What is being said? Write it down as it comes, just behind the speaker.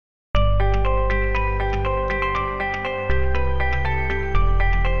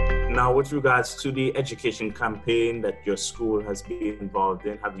Now, with regards to the education campaign that your school has been involved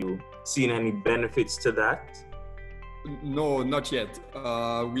in, have you seen any benefits to that? No, not yet.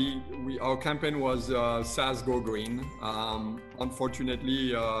 Our campaign was SAS Go Green.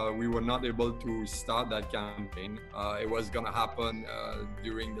 Unfortunately, we were not able to start that campaign. It was going to happen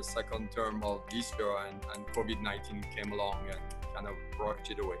during the second term of this year, and COVID-19 came along and kind of brought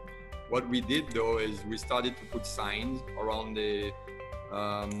it away. What we did though is we started to put signs around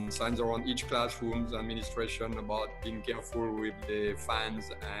each classroom's administration about being careful with the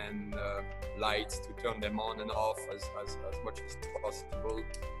fans and lights, to turn them on and off as much as possible.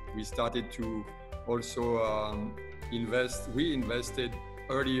 We started to also we invested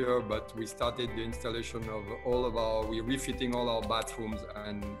earlier, but we started the installation of we're refitting all our bathrooms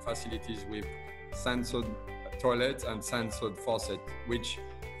and facilities with sensored toilets and sensored faucet, which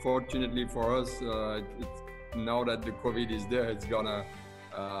fortunately for us, now that the COVID is there, it's gonna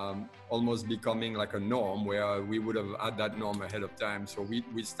almost becoming like a norm, where we would have had that norm ahead of time. So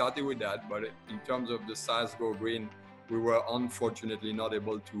we started with that, but in terms of the SAS Go Green, we were unfortunately not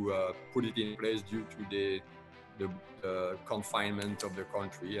able to put it in place due to the confinement of the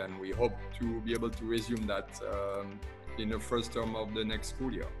country, and we hope to be able to resume that in the first term of the next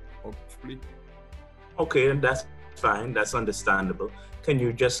school year, hopefully. Okay, and that's fine, that's understandable. Can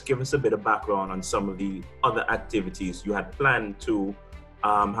you just give us a bit of background on some of the other activities you had planned to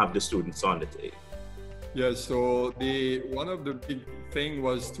have the students undertake? Yeah, so one of the big thing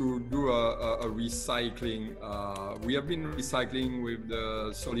was to do a recycling. We have been recycling with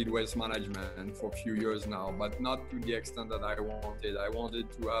the solid waste management for a few years now, but not to the extent that I wanted. I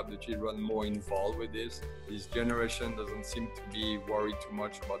wanted to have the children more involved with this. This generation doesn't seem to be worried too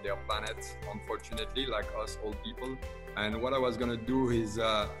much about their planet, unfortunately, like us old people. And what I was gonna do is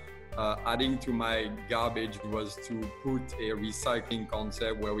adding to my garbage was to put a recycling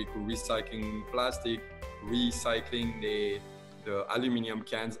concept where we could recycling plastic, recycling the aluminum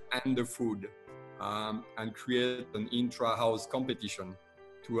cans and the food, and create an intra-house competition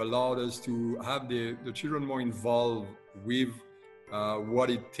to allow us to have the children more involved with what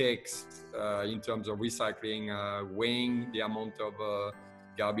it takes in terms of recycling, weighing the amount of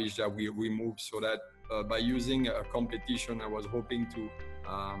garbage that we remove, so that by using a competition, I was hoping to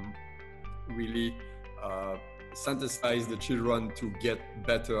really synthesize the children to get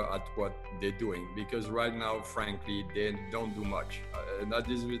better at what they're doing, because right now, frankly, they don't do much. And that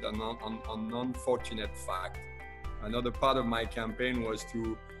is with an unfortunate fact. Another part of my campaign was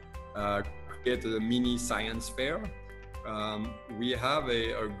to create a mini science fair. We have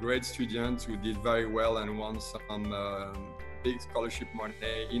a great student who did very well and won some big scholarship money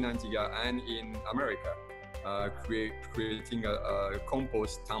in Antigua and in America, creating a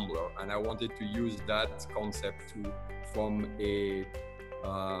compost tumbler, and I wanted to use that concept from a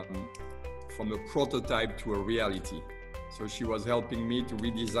prototype to a reality. So she was helping me to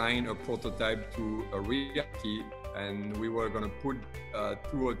redesign a prototype to a reality, and we were going to put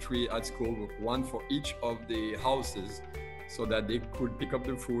 2 or 3 at school, one for each of the houses, so that they could pick up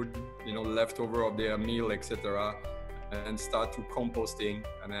the food, leftover of their meal, etc., and start to composting,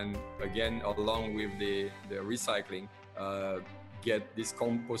 and then again, along with the recycling, get this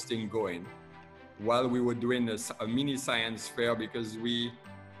composting going. While we were doing a mini science fair, because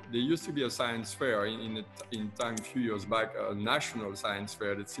there used to be a science fair in time a few years back, a national science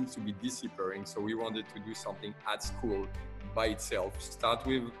fair that seems to be disappearing. So we wanted to do something at school by itself. Start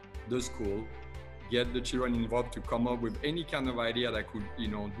with the school, get the children involved to come up with any kind of idea that could,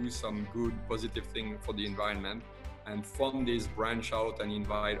 do some good, positive thing for the environment. And from this, branch out and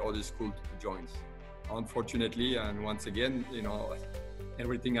invite other schools to join. Unfortunately, and once again,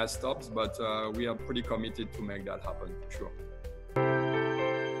 everything has stopped, but we are pretty committed to make that happen, for sure.